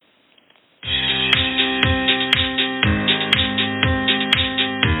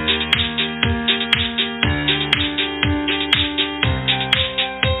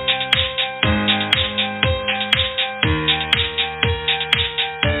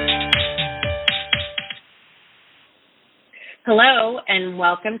Hello, and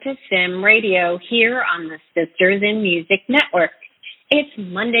welcome to Sim Radio here on the Sisters in Music Network. It's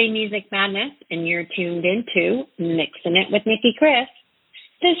Monday Music Madness, and you're tuned into Mixing It with Kris.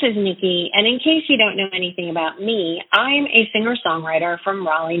 This is Nicki, and in case you don't know anything about me, I'm a singer-songwriter from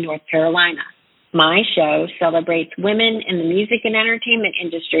Raleigh, North Carolina. My show celebrates women in the music and entertainment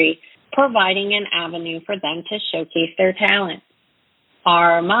industry, providing an avenue for them to showcase their talent.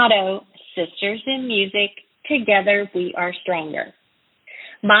 Our motto, Sisters in Music, together we are stronger.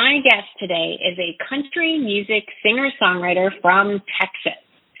 My guest today is a country music singer-songwriter from Texas.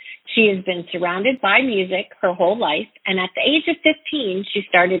 She has been surrounded by music her whole life, and at the age of 15, she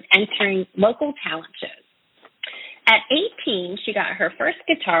started entering local talent shows. At 18, she got her first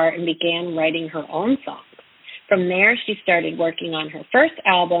guitar and began writing her own songs. From there, she started working on her first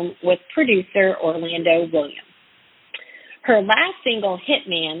album with producer Orlando Williams. Her last single,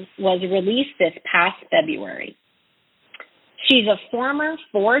 Hitman, was released this past February. She's a former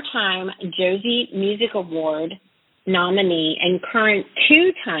 4-time Josie Music Award nominee and current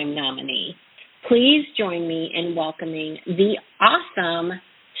 2-time nominee. Please join me in welcoming the awesome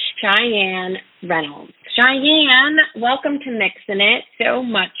Cheyenne Reynolds. Cheyenne, welcome to Mixin' It. So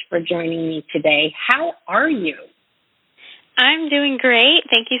much for joining me today. How are you? I'm doing great.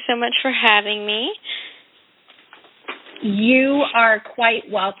 Thank you so much for having me. You are quite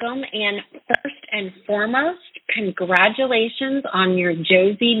welcome, and first and foremost, congratulations on your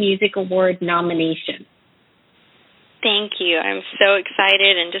Josie Music Award nomination. Thank you. I'm so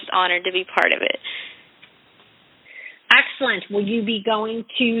excited and just honored to be part of it. Excellent. Will you be going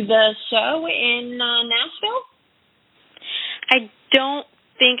to the show in Nashville? I don't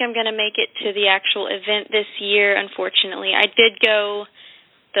think I'm going to make it to the actual event this year, unfortunately. I did go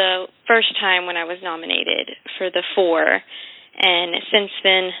the first time when I was nominated for the 4, and since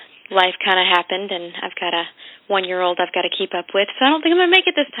then life kind of happened, and I've got a 1-year-old I've got to keep up with, so I don't think I'm going to make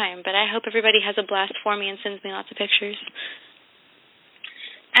it this time, but I hope everybody has a blast for me and sends me lots of pictures.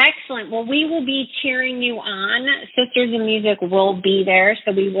 Excellent. Well, we will be cheering you on. Sisters in Music will be there,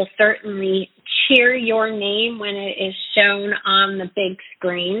 so we will certainly cheer your name when it is shown on the big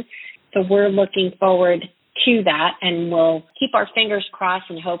screen. So we're looking forward to that, and we'll keep our fingers crossed,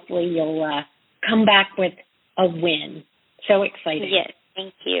 and hopefully you'll come back with a win. So exciting. Yes,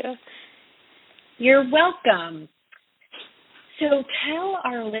 thank you. You're welcome. So tell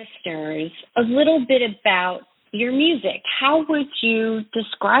our listeners a little bit about your music. How would you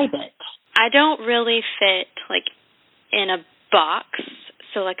describe it? I don't really fit, in a box,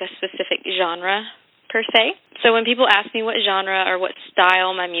 so a specific genre, per se. So when people ask me what genre or what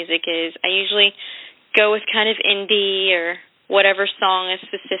style my music is, I usually go with kind of indie or whatever song is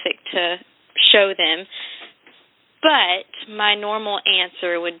specific to show them. But my normal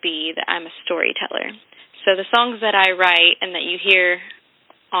answer would be that I'm a storyteller. So the songs that I write and that you hear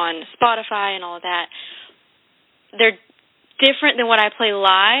on Spotify and all of that, they're different than what I play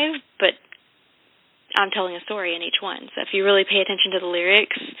live, but I'm telling a story in each one. So if you really pay attention to the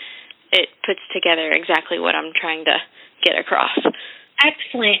lyrics, it puts together exactly what I'm trying to get across.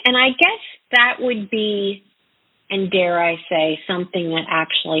 Excellent. And I guess that would be, and dare I say, something that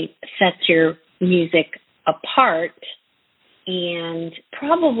actually sets your music apart and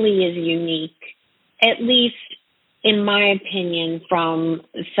probably is unique, at least in my opinion, from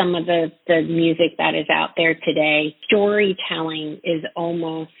some of the music that is out there today. Storytelling is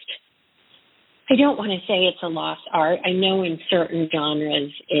almost, I don't want to say it's a lost art. I know in certain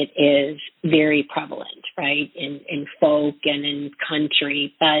genres it is very prevalent, right, in folk and in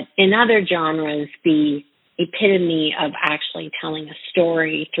country. But in other genres, the epitome of actually telling a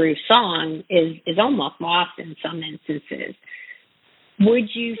story through song is almost lost in some instances. Would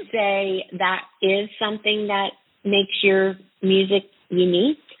you say that is something that makes your music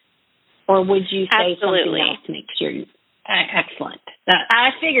unique? Or would you say Absolutely. Something else makes your excellent? I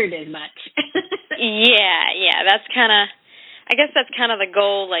figured as much. Yeah, that's I guess that's kind of the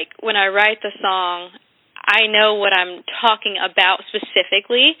goal. When I write the song, I know what I'm talking about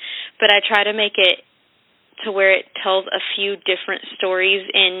specifically, but I try to make it to where it tells a few different stories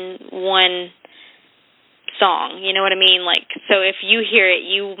in one song. You know what I mean? So if you hear it,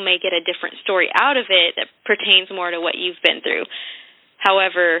 you may get a different story out of it that pertains more to what you've been through.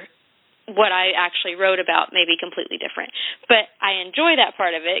 However, what I actually wrote about may be completely different. But I enjoy that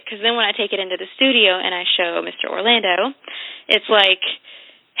part of it, because then when I take it into the studio and I show Mr. Orlando, it's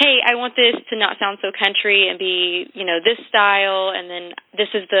hey, I want this to not sound so country and be, this style, and then this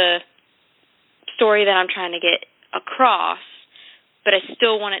is the story that I'm trying to get across, but I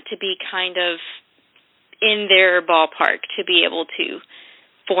still want it to be kind of in their ballpark to be able to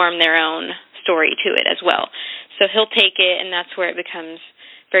form their own story to it as well. So he'll take it, and that's where it becomes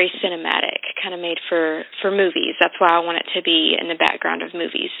very cinematic, kind of made for movies. That's why I want it to be in the background of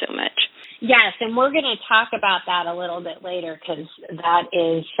movies so much. Yes, and we're going to talk about that a little bit later, because that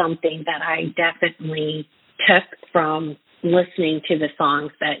is something that I definitely took from listening to the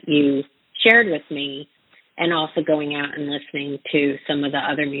songs that you shared with me, and also going out and listening to some of the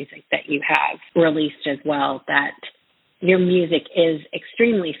other music that you have released as well, that your music is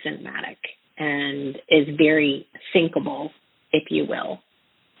extremely cinematic and is very syncable, if you will.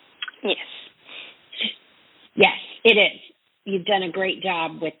 Yes. Yes, it is. You've done a great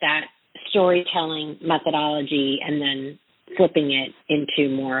job with that storytelling methodology and then flipping it into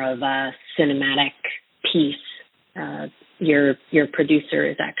more of a cinematic piece. Your producer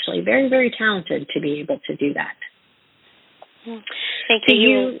is actually very, very talented to be able to do that. Thank you.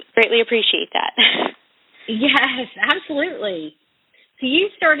 You greatly appreciate that. Yes, absolutely. So you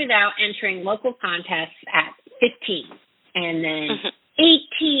started out entering local contests at 15, and then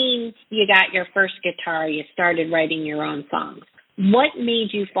 18, you got your first guitar, you started writing your own songs. What made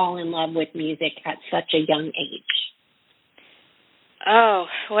you fall in love with music at such a young age? Oh,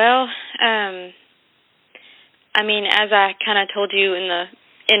 well, I mean, as I kind of told you in the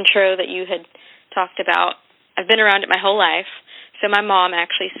intro that you had talked about, I've been around it my whole life. So my mom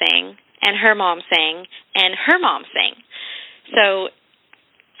actually sang, and her mom sang, and her mom sang. So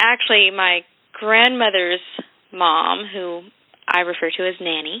actually my grandmother's mom, who I refer to as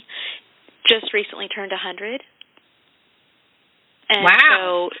Nanny, just recently turned 100. And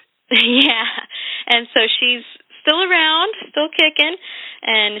wow. So, yeah. And so she's still around, still kicking,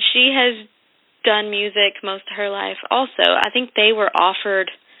 and she has done music most of her life also. I think they were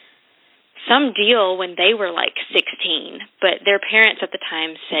offered some deal when they were like 16, but their parents at the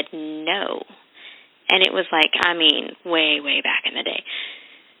time said no. And it was like, I mean, way, way back in the day.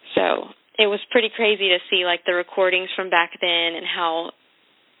 So it was pretty crazy to see like the recordings from back then and how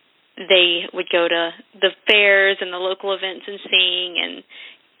they would go to the fairs and the local events and sing and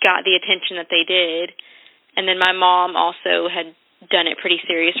got the attention that they did. And then my mom also had done it pretty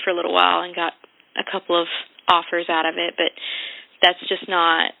serious for a little while and got a couple of offers out of it, but that's just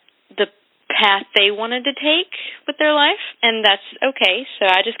not the path they wanted to take with their life, and that's okay. So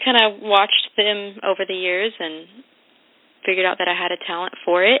I just kind of watched them over the years and figured out that I had a talent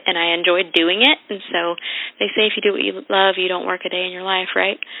for it, and I enjoyed doing it. And so they say if you do what you love, you don't work a day in your life,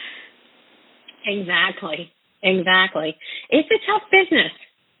 right? Exactly. It's a tough business.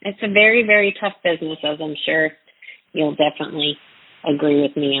 It's a very, very tough business, as I'm sure you'll definitely agree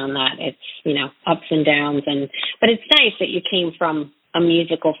with me on that. It's, you know, ups and downs, but it's nice that you came from a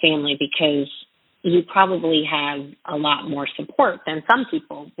musical family, because you probably have a lot more support than some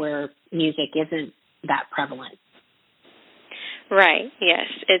people where music isn't that prevalent. Right, yes.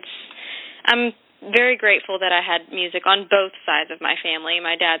 I'm very grateful that I had music on both sides of my family,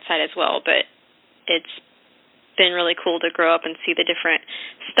 my dad's side as well, but it's been really cool to grow up and see the different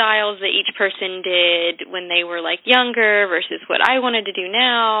styles that each person did when they were like younger versus what I wanted to do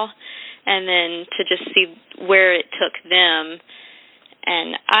now, and then to just see where it took them.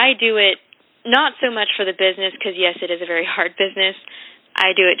 And I do it not so much for the business, because yes, it is a very hard business.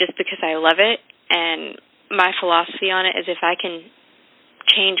 I do it just because I love it, and my philosophy on it is if I can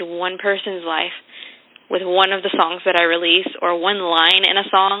change one person's life with one of the songs that I release or one line in a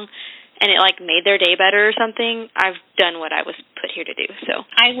song, and it like made their day better or something, I've done what I was put here to do. So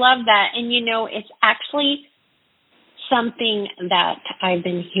I love that. And, you know, it's actually something that I've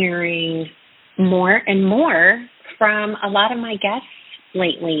been hearing more and more from a lot of my guests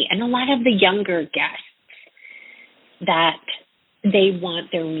lately, and a lot of the younger guests, that they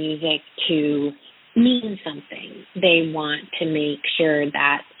want their music to mean something. They want to make sure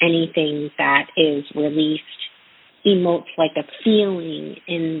that anything that is released emotes like a feeling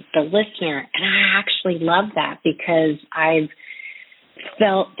in the listener. And I actually love that, because I've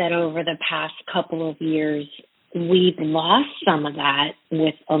felt that over the past couple of years, we've lost some of that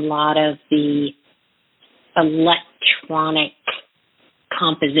with a lot of the electronic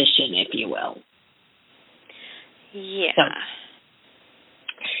composition, if you will. Yeah. So,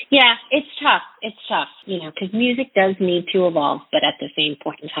 yeah, it's tough, you know, because music does need to evolve, but at the same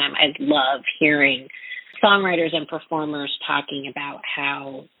point in time, I love hearing songwriters and performers talking about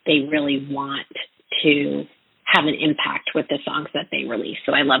how they really want to have an impact with the songs that they release.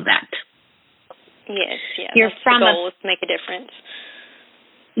 So I love that. Yes, yeah. You're that's from the goal, is to make a difference.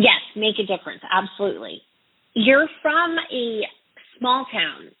 Yes, make a difference. Absolutely. You're from a small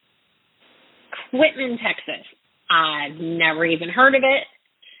town, Whitman, Texas. I've never even heard of it,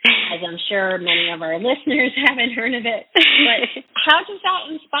 as I'm sure many of our listeners haven't heard of it. But how does that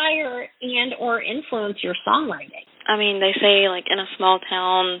inspire and or influence your songwriting? I mean, they say, like, in a small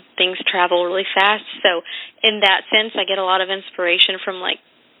town, things travel really fast. So in that sense, I get a lot of inspiration from, like,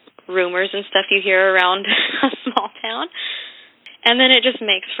 rumors and stuff you hear around a small town. And then it just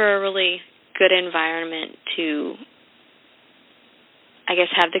makes for a really good environment to, I guess,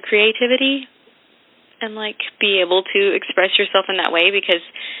 have the creativity and, like, be able to express yourself in that way, because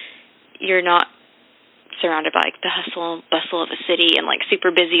you're not surrounded by, like, the hustle and bustle of a city and, like,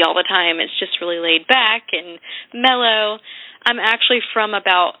 super busy all the time. It's just really laid back and mellow. I'm actually from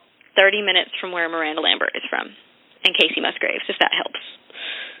about 30 minutes from where Miranda Lambert is from, and Casey Musgraves, if that helps.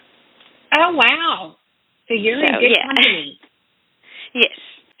 Oh, wow. So you're in good company. Yes.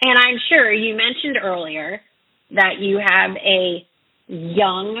 And I'm sure you mentioned earlier that you have a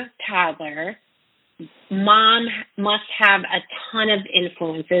young toddler. Mom must have a ton of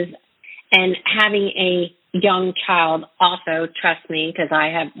influences, and having a young child also, trust me, because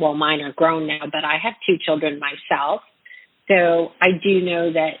mine are grown now, but I have 2 children myself. So I do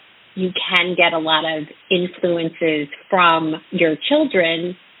know that you can get a lot of influences from your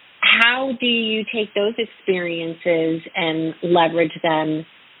children. How do you take those experiences and leverage them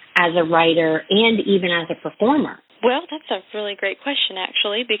as a writer and even as a performer? Well, that's a really great question,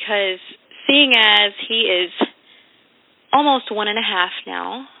 actually, because seeing as he is almost 1.5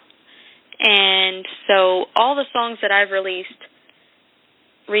 now, and so all the songs that I've released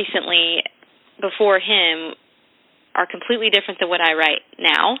recently before him are completely different than what I write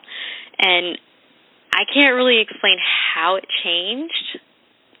now, and I can't really explain how it changed,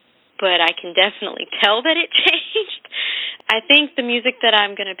 but I can definitely tell that it changed. I think the music that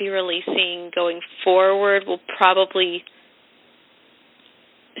I'm going to be releasing going forward will probably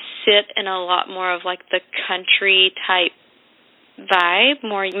sit in a lot more of, like, the country type vibe,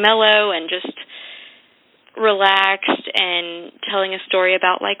 more mellow and just relaxed, and telling a story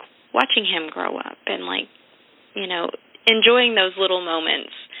about, like, watching him grow up and, like, you know, enjoying those little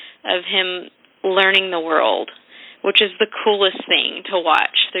moments of him learning the world, which is the coolest thing to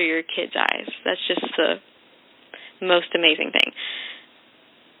watch through your kid's eyes. That's just the most amazing thing.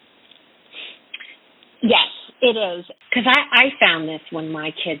 Yes, it is. Because I found this when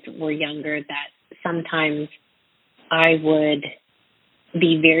my kids were younger, that sometimes I would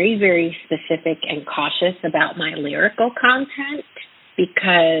be very, very specific and cautious about my lyrical content,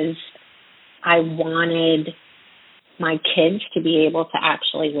 because I wanted my kids to be able to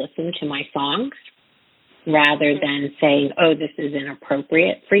actually listen to my songs rather than saying, oh, this is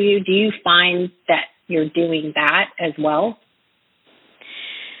inappropriate for you. Do you find that you're doing that as well?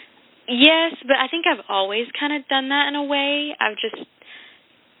 Yes, but I think I've always kind of done that in a way.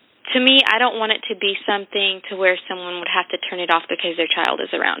 To me, I don't want it to be something to where someone would have to turn it off because their child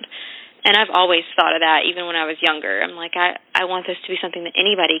is around. And I've always thought of that, even when I was younger. I'm like, I want this to be something that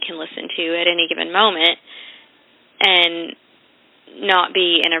anybody can listen to at any given moment and not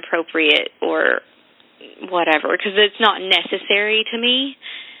be inappropriate or whatever, because it's not necessary to me,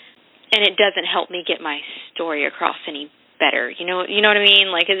 and it doesn't help me get my story across any better. You know what I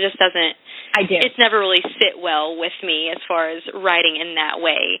mean? Like, it just doesn't. I do. It's never really sit well with me as far as writing in that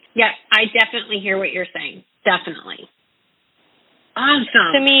way. Yeah, I definitely hear what you're saying. Definitely.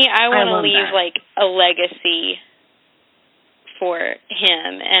 Awesome. To me, I want to leave that. like a legacy for him,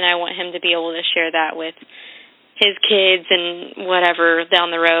 and I want him to be able to share that with his kids and whatever down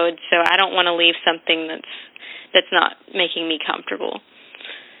the road. So I don't want to leave something that's not making me comfortable.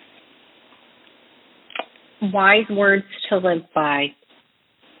 Wise words to live by.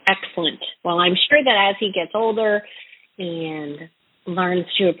 Excellent. Well, I'm sure that as he gets older and learns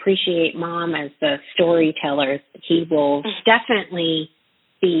to appreciate Mom as the storyteller, he will definitely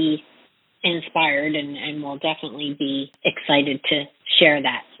be inspired and will definitely be excited to share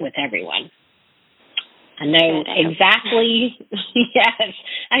that with everyone. I know exactly, yes,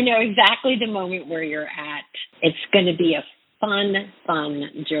 I know exactly the moment where you're at. It's going to be a fun,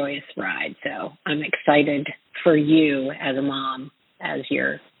 joyous ride. So I'm excited for you as a mom as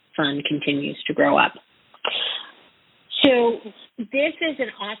your son continues to grow up. So this is an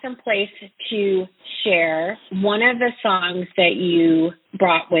awesome place to share one of the songs that you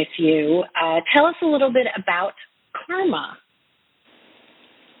brought with you. Tell us a little bit about Karma.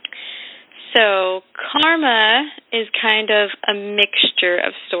 So Karma is kind of a mixture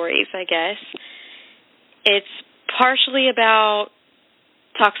of stories, I guess. It's partially about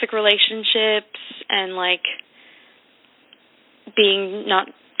toxic relationships and, like, being not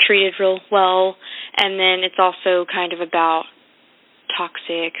treated real well, and then it's also kind of about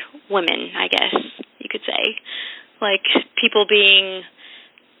toxic women, I guess you could say. Like, people being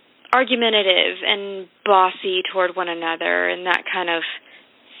argumentative and bossy toward one another and that kind of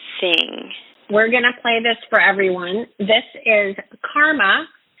thing. We're going to play this for everyone. This is Karma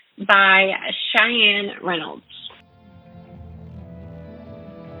by Cheyenne Reynolds.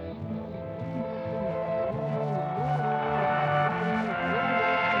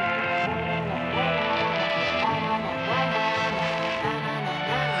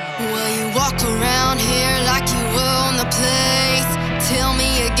 Well, you walk around here like you own the place. Tell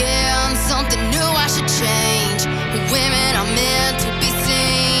me again something new I should change. Women are meant to be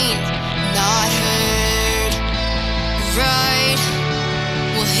seen, not heard. Right?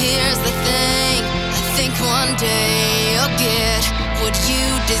 Well, here's the thing. I think one day you'll get what you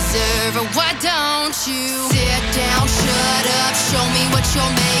deserve. Or why don't you sit down, shut up, show me what you're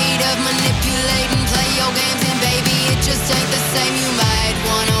made of. Manipulate and play your games, and baby, it just ain't the same. You might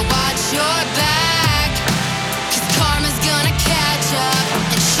wanna watch your back, 'cause karma's gonna catch up,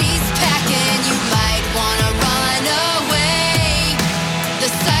 and she's packing. You might wanna run away. The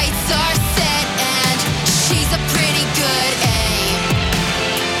sights are set, and she's a pretty good aim.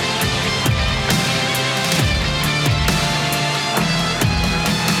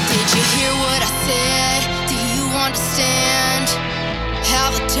 Did you hear what I said? Do you understand how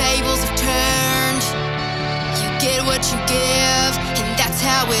the tables have turned? You get what you give, and that's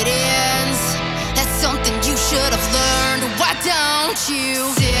how it ends. That's something you should have learned. Why don't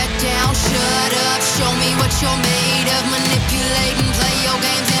you sit down, shut up, show me what you're made of. Manipulate and play your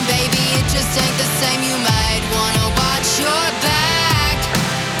games, and baby, it just ain't the same. You might wanna watch your back,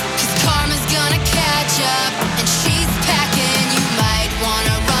 'cause karma's gonna catch up, and she's packing. You might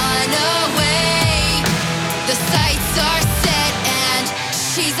wanna run away. The sights are set, and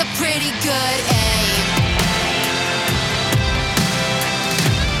she's a pretty good aim.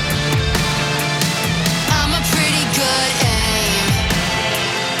 I'm a pretty good aim.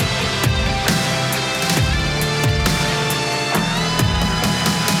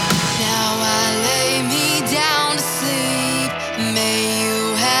 Now I lay me down to sleep. May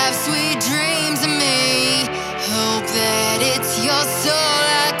you have sweet dreams of me. Hope that it's your soul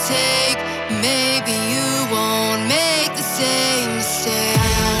I take. Maybe you won't make the same mistake.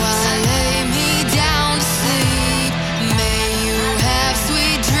 Now I lay me down to sleep. May you have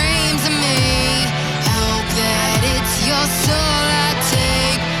sweet dreams of me. Hope that it's your soul I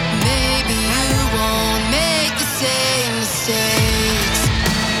take. Maybe you won't make the same mistakes.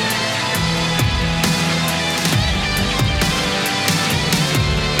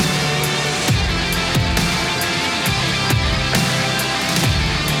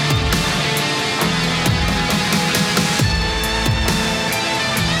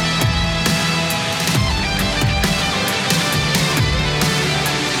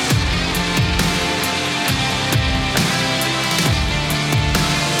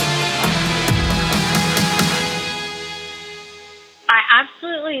 I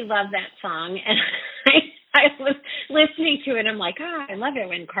absolutely love that song, and I was listening to it. I'm like, I love it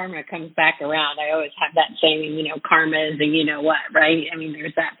when karma comes back around. I always have that saying, karma is a what, right? I mean,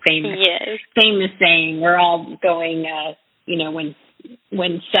 there's that famous saying. We're all going,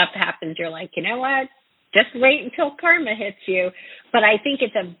 when stuff happens, you're like, you know what? Just wait until karma hits you. But I think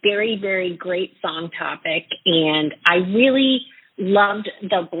it's a very, very great song topic, and I really loved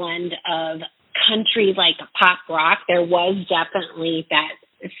the blend of country, like pop rock. There was definitely that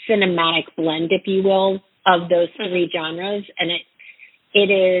cinematic blend, if you will, of those three genres, and it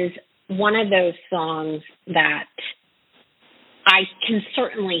is one of those songs that I can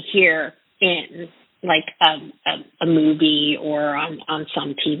certainly hear in like a movie or on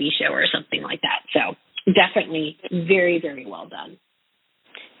some TV show or something like that. So definitely very, very well done.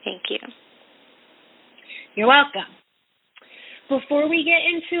 Thank you. You're welcome. Before we get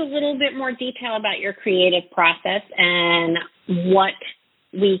into a little bit more detail about your creative process and what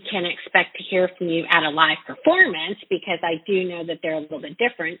we can expect to hear from you at a live performance, because I do know that they're a little bit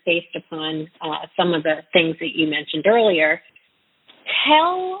different based upon some of the things that you mentioned earlier,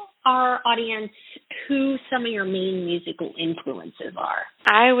 tell our audience who some of your main musical influences are.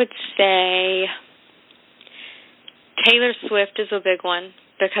 I would say Taylor Swift is a big one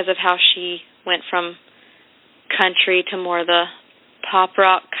because of how she went from country to more the pop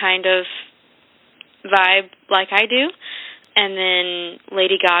rock kind of vibe like I do. And then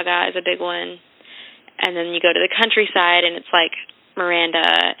Lady Gaga is a big one. And then you go to the countryside and it's like Miranda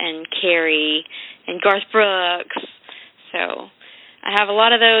and Carrie and Garth Brooks. So I have a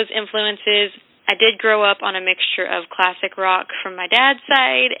lot of those influences. I did grow up on a mixture of classic rock from my dad's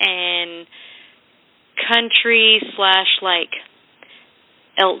side and country / like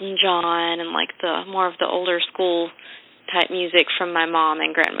Elton John and like the more of the older school type music from my mom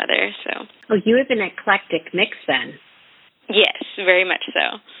and grandmother. So. Oh, you have an eclectic mix then. Yes, very much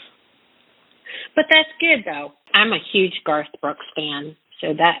so. But that's good, though. I'm a huge Garth Brooks fan,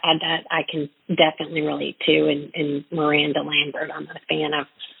 so that I can definitely relate to. And Miranda Lambert, I'm a fan of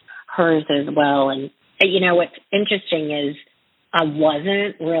hers as well. And, what's interesting is I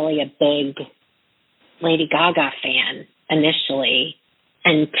wasn't really a big Lady Gaga fan initially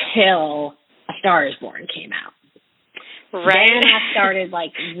until A Star Is Born came out. Right. Then I started then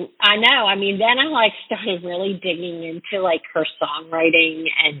I started really digging into her songwriting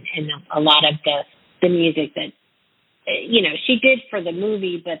and a lot of the music that, she did for the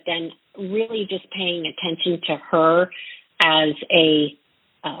movie, but then really just paying attention to her as a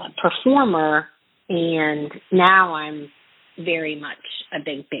performer. And now I'm very much a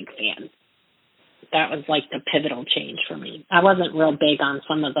big fan. That was the pivotal change for me. I wasn't real big on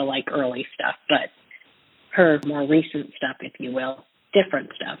some of the early stuff, but her more recent stuff, if you will, different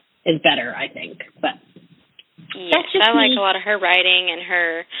stuff, is better, I think. But yes, I like a lot of her writing and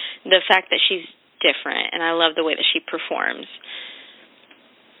the fact that she's different, and I love the way that she performs.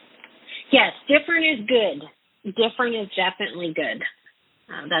 Yes, different is good. Different is definitely good.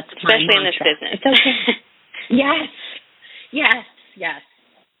 That's especially my mantra. In this business. It's okay. Yes.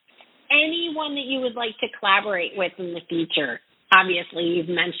 Anyone that you would like to collaborate with in the future? Obviously, you've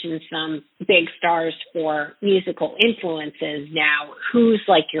mentioned some big stars for musical influences. Now, who's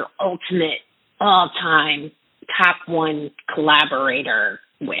your ultimate, all-time, top one collaborator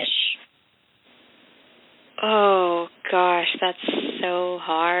wish? Oh, gosh, that's so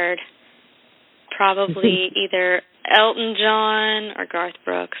hard. Probably either Elton John or Garth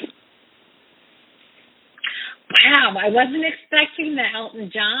Brooks. Wow, I wasn't expecting the Elton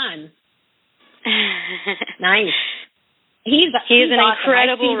John. Nice. He's an awesome.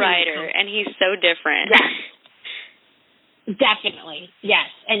 incredible writer, and he's so different. Yes. Definitely, yes.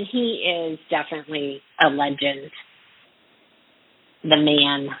 And he is definitely a legend. The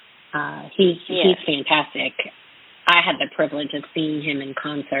man. He's fantastic. I had the privilege of seeing him in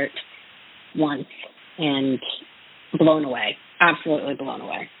concert once, and blown away. Absolutely blown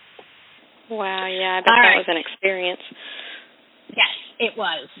away. Wow, yeah, I bet that was an experience. Yes, it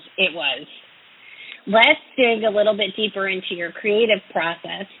was. Let's dig a little bit deeper into your creative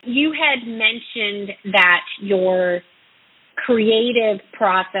process. You had mentioned that your creative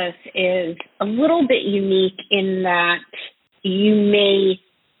process is a little bit unique in that you may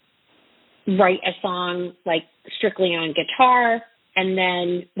write a song strictly on guitar, and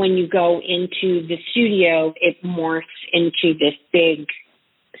then when you go into the studio, it morphs into this big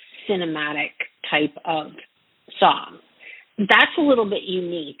cinematic type of song. That's a little bit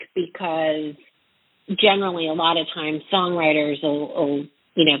unique because generally a lot of times songwriters will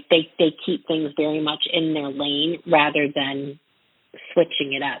they keep things very much in their lane rather than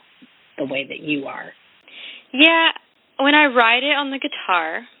switching it up the way that you are. Yeah, when I write it on the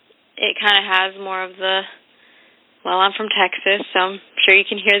guitar, it kind of has more of the, I'm from Texas, so I'm sure you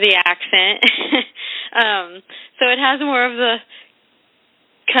can hear the accent. So it has more of the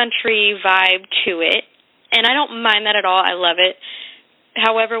country vibe to it, and I don't mind that at all. I love it.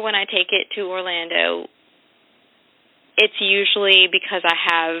 However, when I take it to Orlando, it's usually because I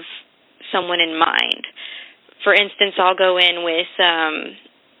have someone in mind. For instance, I'll go in with, I'm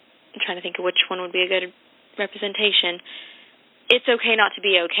trying to think of which one would be a good representation. It's Okay Not to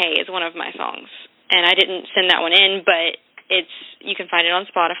Be Okay is one of my songs, and I didn't send that one in, but you can find it on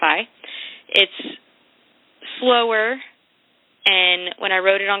Spotify. It's slower, and when I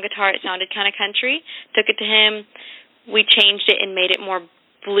wrote it on guitar, it sounded kind of country. Took it to him. We changed it and made it more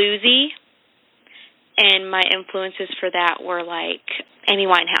bluesy, and my influences for that were Amy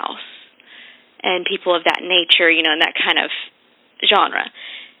Winehouse and people of that nature, in that kind of genre.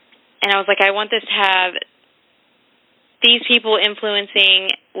 And I was I want this to have these people influencing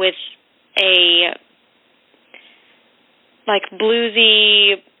with a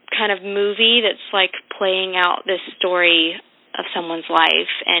bluesy kind of movie that's playing out this story of someone's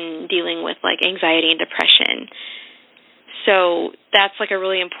life and dealing with anxiety and depression. So that's a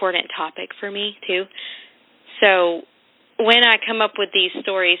really important topic for me too. So when I come up with these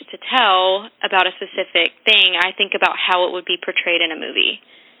stories to tell about a specific thing, I think about how it would be portrayed in a movie.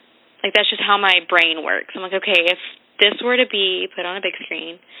 That's just how my brain works. I'm okay, if this were to be put on a big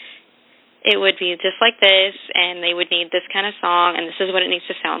screen, it would be just like this, and they would need this kind of song, and this is what it needs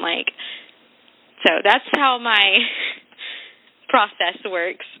to sound like. So that's how my process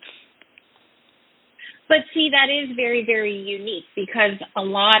works. But see, that is very, very unique because a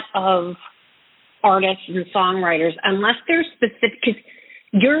lot of artists and songwriters, unless they're specific, because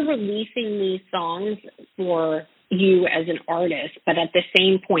you're releasing these songs for you as an artist, but at the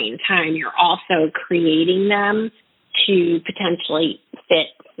same point in time, you're also creating them to potentially fit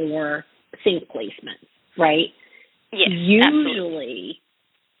for sync placements, right? Yes, usually, absolutely.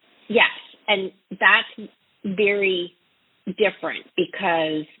 yes, and that's very different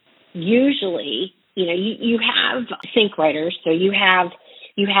because usually, you have sync writers, so you have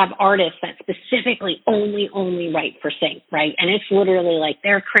artists that specifically only write for sync, right? And it's literally like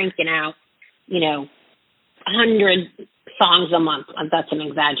they're cranking out, 100 songs a month. That's an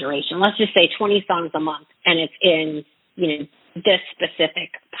exaggeration. Let's just say 20 songs a month, and it's in, this specific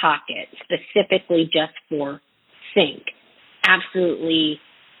pocket, specifically just for sync. Absolutely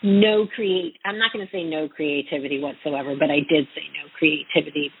I'm not going to say no creativity whatsoever, but I did say no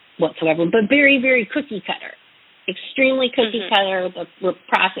creativity whatsoever, but very, very cookie cutter. Extremely cookie cutter. The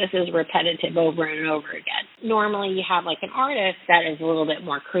process is repetitive over and over again. Normally you have like an artist that is a little bit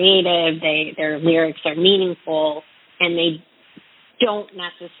more creative. Their lyrics are meaningful, and they don't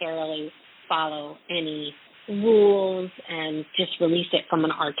necessarily follow any rules and just release it from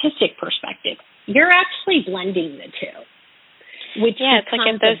an artistic perspective. You're actually blending the two. Which it's like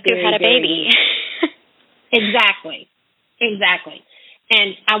if those two had a baby. Exactly.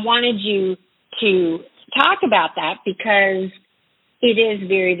 And I wanted you to talk about that because it is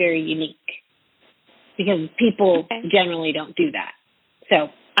very, very unique, because people generally don't do that. So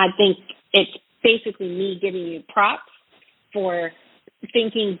I think it's basically me giving you props for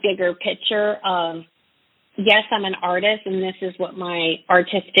thinking bigger picture of, yes, I'm an artist and this is what my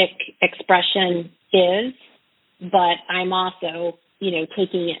artistic expression is, but I'm also,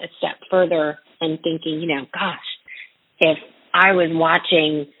 taking it a step further and thinking, gosh, if I was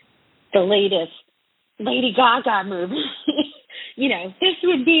watching the latest Lady Gaga movie, this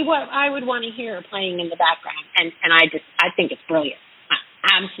would be what I would want to hear playing in the background. And I think it's brilliant. I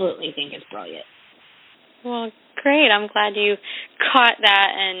absolutely think it's brilliant. Well, great. I'm glad you caught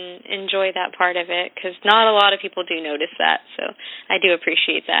that and enjoy that part of it, because not a lot of people do notice that. So I do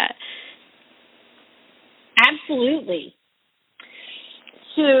appreciate that. Absolutely.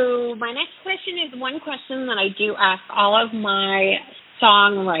 So my next question is one question that I do ask all of my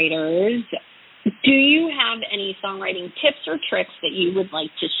songwriters. Do you have any songwriting tips or tricks that you would like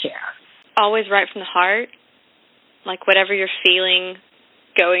to share? Always write from the heart. Like whatever you're feeling,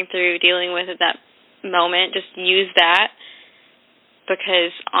 going through, dealing with at that moment, just use that.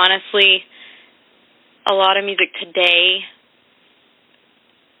 Because honestly, a lot of music today,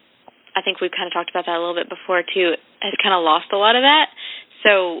 I think we've kind of talked about that a little bit before too, has kind of lost a lot of that.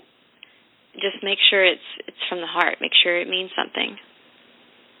 So just make sure it's from the heart. Make sure it means something.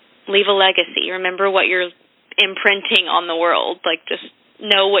 Leave a legacy. Remember what you're imprinting on the world. Like, just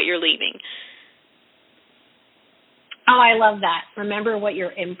know what you're leaving. Oh, I love that. Remember what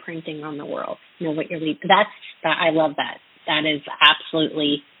you're imprinting on the world. Know what you're leaving. I love that. That is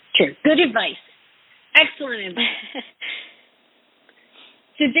absolutely true. Good advice. Excellent advice.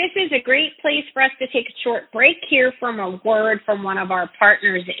 So this is a great place for us to take a short break, hear from a word from one of our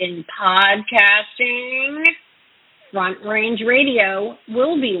partners in podcasting, Front Range Radio.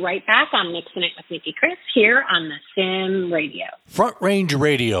 We'll be right back on Mixing It with Nicki Kris here on the Sim Radio. Front Range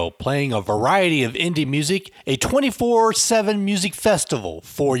Radio, playing a variety of indie music, a 24/7 music festival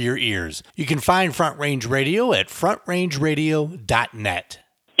for your ears. You can find Front Range Radio at frontrangeradio.net.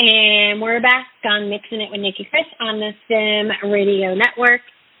 And we're back on Mixing It with Nicki Kris on the Sim Radio Network.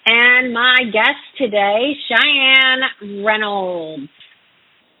 And my guest today, Cheyenne Reynolds.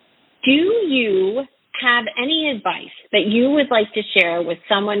 Do you have any advice that you would like to share with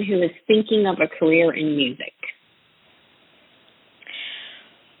someone who is thinking of a career in music?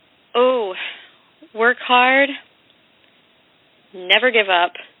 Oh, work hard, never give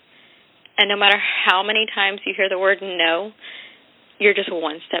up, and no matter how many times you hear the word no, you're just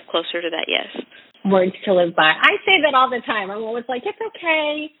one step closer to that yes. Words to live by. I say that all the time. I'm always like, it's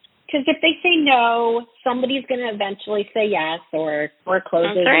okay, because if they say no, somebody's going to eventually say yes, or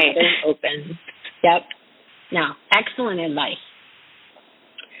closes and others open. Yep. No, excellent advice.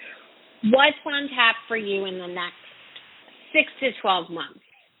 What's on tap for you in the next 6 to 12 months?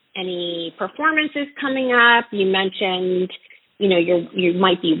 Any performances coming up? You mentioned, you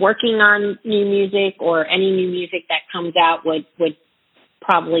might be working on new music, or any new music that comes out would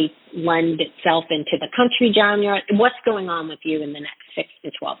probably lend itself into the country genre. What's going on with you in the next 6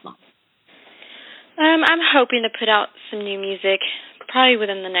 to 12 months? I'm hoping to put out some new music probably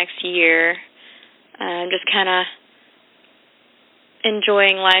within the next year. I'm just kind of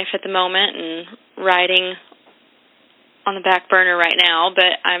enjoying life at the moment and writing on the back burner right now,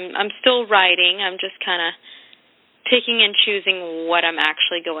 but I'm still writing. I'm just kind of picking and choosing what I'm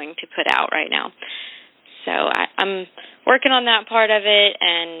actually going to put out right now. So I'm working on that part of it,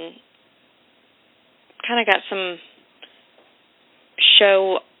 and kind of got some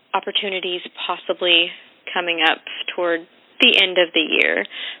show opportunities possibly coming up toward the end of the year.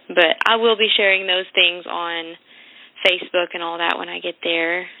 But I will be sharing those things on Facebook and all that when I get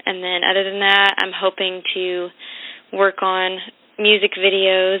there. And then other than that, I'm hoping to work on music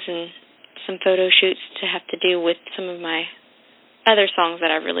videos and some photo shoots to have to do with some of my other songs that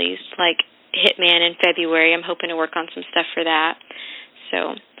I've released, like Hitman in February. I'm hoping to work on some stuff for that.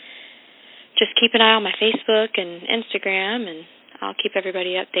 So just keep an eye on my Facebook and Instagram, and I'll keep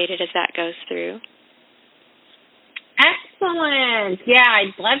everybody updated as that goes through. Excellent. Yeah,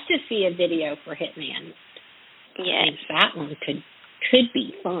 I'd love to see a video for Hitman. Yes. I think that one could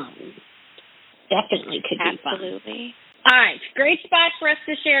be fun. Definitely could be fun. Absolutely. All right, great spot for us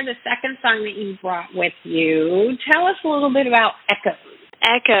to share the second song that you brought with you. Tell us a little bit about Echoes.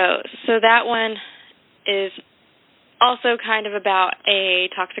 Echoes. So that one is also kind of about a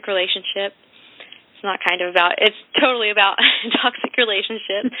toxic relationship. It's not kind of about, it's totally about a toxic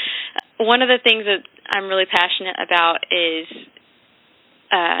relationship. One of the things that I'm really passionate about is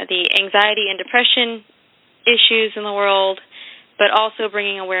the anxiety and depression issues in the world, but also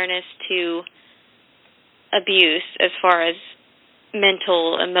bringing awareness to abuse as far as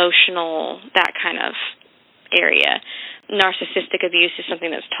mental, emotional, that kind of area. Narcissistic abuse is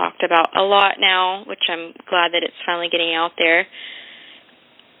something that's talked about a lot now, which I'm glad that it's finally getting out there.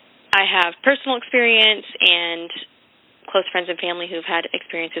 I have personal experience and close friends and family who've had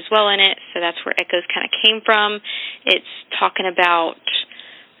experience as well in it, so that's where Echoes kind of came from. It's talking about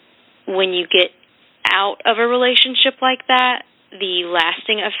when you get out of a relationship like that, the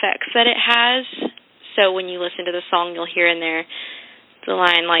lasting effects that it has. So when you listen to the song, you'll hear in there the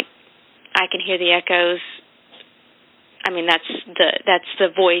line, like, I can hear the echoes. I mean, that's the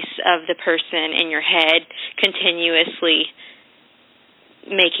voice of the person in your head continuously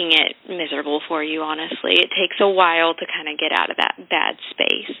making it miserable for you, honestly. It takes a while to kind of get out of that bad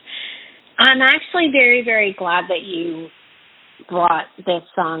space. I'm actually very, very glad that you brought this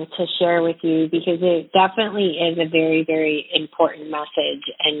song to share with you, because it definitely is a very, very important message.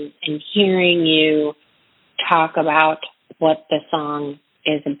 And hearing you talk about what the song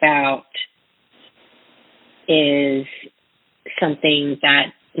is about is something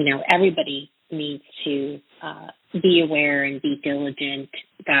that, you know, everybody needs to be aware and be diligent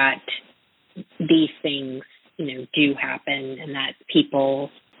that these things, you know, do happen, and that people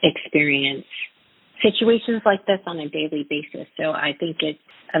experience situations like this on a daily basis. So I think it's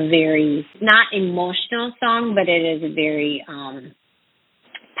a very, not emotional song, but it is a very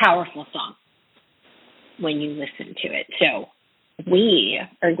powerful song when you listen to it. So we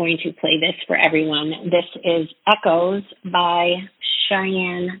are going to play this for everyone. This is Echoes by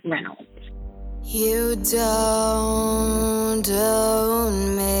Cheyenne Reynolds. You don't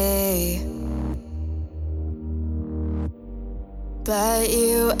own me, but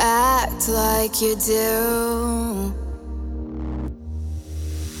you act like you do.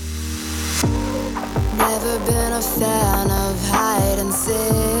 Never been a fan of hide and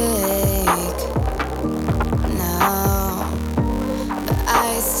seek, no, but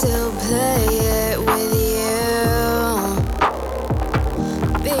I still play it with you,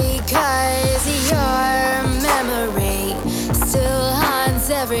 because your memory still haunts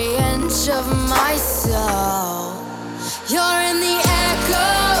every inch of my soul. You're in the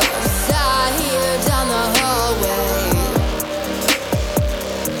echoes I hear down the hallway.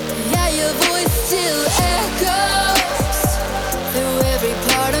 Yeah, your voice still echoes through every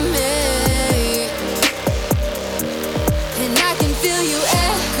part of me, and I can feel you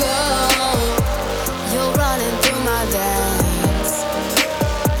echo. You're running through my veins.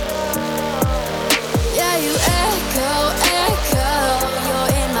 Yeah, you echo, echo.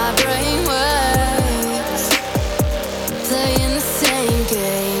 You're in my brainwaves, playing the same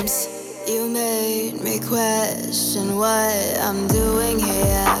games. You made me question what I'm doing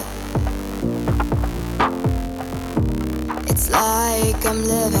here. It's like I'm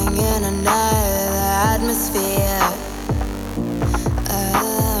living in another atmosphere.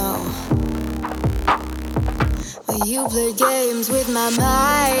 Oh, well, you played games with my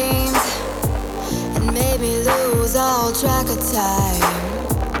mind and made me lose all track of time.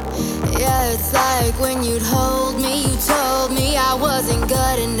 Yeah, it's like when you'd hold me, you told me I wasn't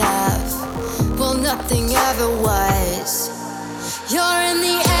good enough. Well, nothing ever was. You're in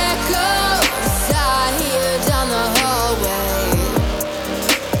the echoes I hear down the hallway.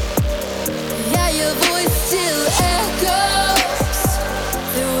 Yeah, your voice still echoes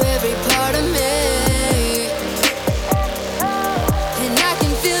through every part of me, and I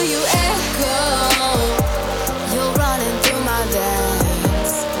can feel you echo.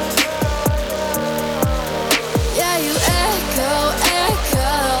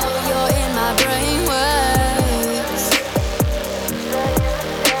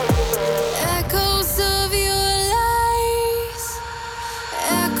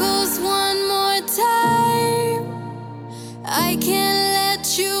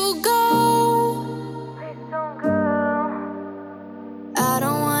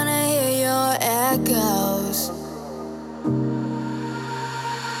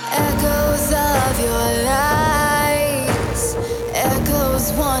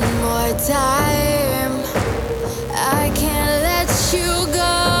 one more time. I can't let you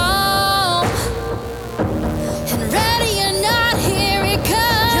go. And ready or not, here it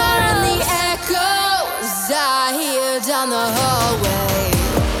comes. You're in the echoes I hear down the hallway.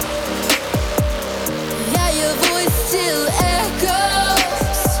 Yeah, your voice still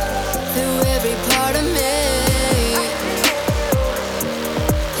echoes through every part of me.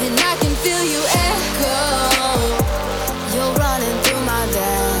 And I can feel you echo. You're running through my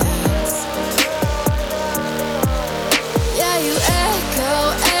veins. Yeah, you echo,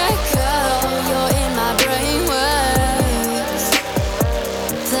 echo. You're in my brainwaves,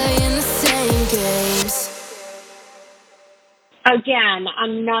 playing the same games. Again,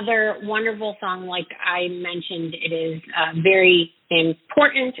 another wonderful song. Like I mentioned, it is very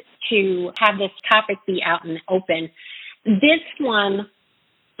important to have this topic be out in the open. This one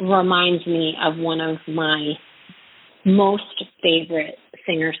reminds me of one of my most favorite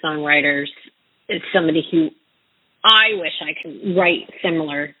singer-songwriters. It's somebody who I wish I could write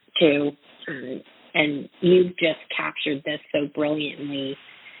similar to, and you've just captured this so brilliantly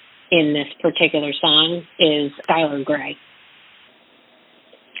in this particular song, is Skylar Grey.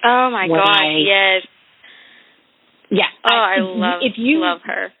 Oh my God, yes. Yeah. I love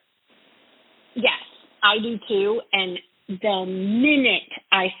her. Yes, I do too. And the minute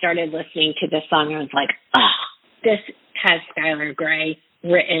I started listening to this song, I was like, oh, this has Skylar Grey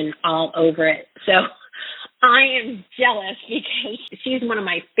written all over it. So I am jealous because she's one of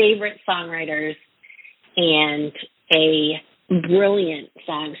my favorite songwriters and a brilliant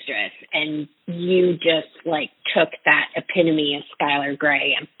songstress, and you just like took that epitome of Skylar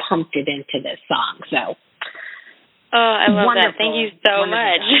Grey and pumped it into this song. So, I love that. Thank you so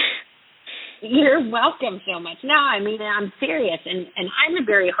much. You're welcome so much. No, I mean, I'm serious, and I'm a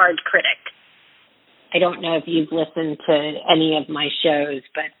very hard critic. I don't know if you've listened to any of my shows,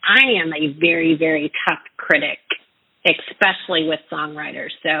 but I am a very, very tough critic, especially with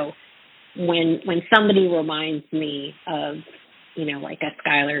songwriters. So when somebody reminds me of, you know, like a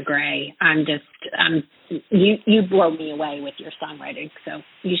Skylar Grey, you blow me away with your songwriting. So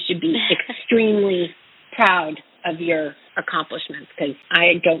you should be extremely proud of your accomplishments, because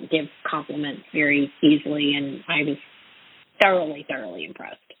I don't give compliments very easily, and I was thoroughly, thoroughly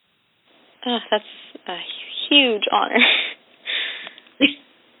impressed. Oh, that's a huge honor.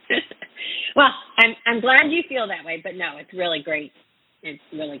 Well, I'm glad you feel that way, but no, it's really great. It's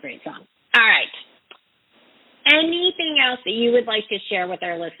a really great song. All right. Anything else that you would like to share with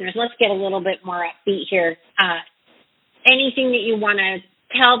our listeners? Let's get a little bit more upbeat here. Anything that you want to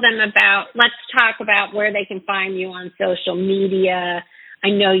tell them about? Let's talk about where they can find you on social media. I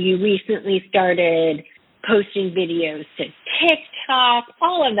know you recently started posting videos to TikTok,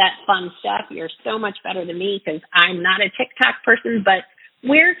 all of that fun stuff. You're so much better than me because I'm not a TikTok person, but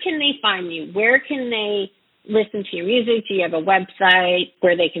where can they find you? Where can they listen to your music? Do you have a website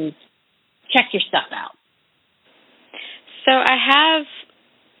where they can check your stuff out? So I have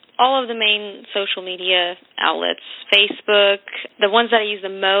all of the main social media outlets. Facebook, the ones that I use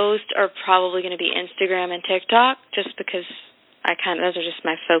the most are probably going to be Instagram and TikTok, just because those are just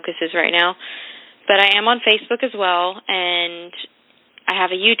my focuses right now. But I am on Facebook as well, and I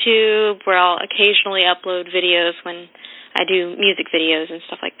have a YouTube where I'll occasionally upload videos when I do music videos and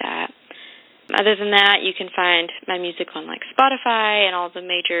stuff like that. Other than that, you can find my music on like Spotify and all the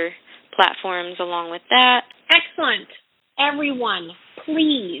major platforms along with that. Excellent. Everyone,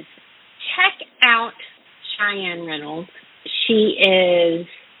 please check out Cheyenne Reynolds. She is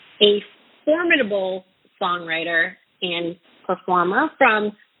a formidable songwriter and performer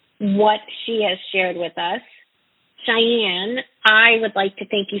from what she has shared with us. Cheyenne, I would like to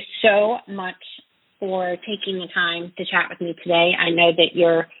thank you so much for taking the time to chat with me today. I know that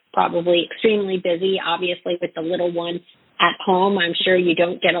you're probably extremely busy, obviously, with the little one at home. I'm sure you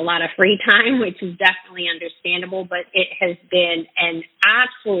don't get a lot of free time, which is definitely understandable, but it has been an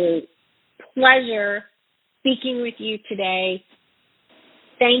absolute pleasure speaking with you today.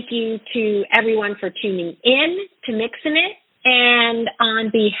 Thank you to everyone for tuning in to Mixin' It. And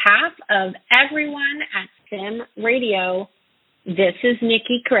on behalf of everyone at Sim Radio, this is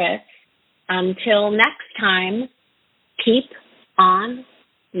Nicki Kris. Until next time, keep on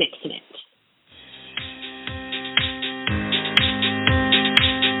mixing it.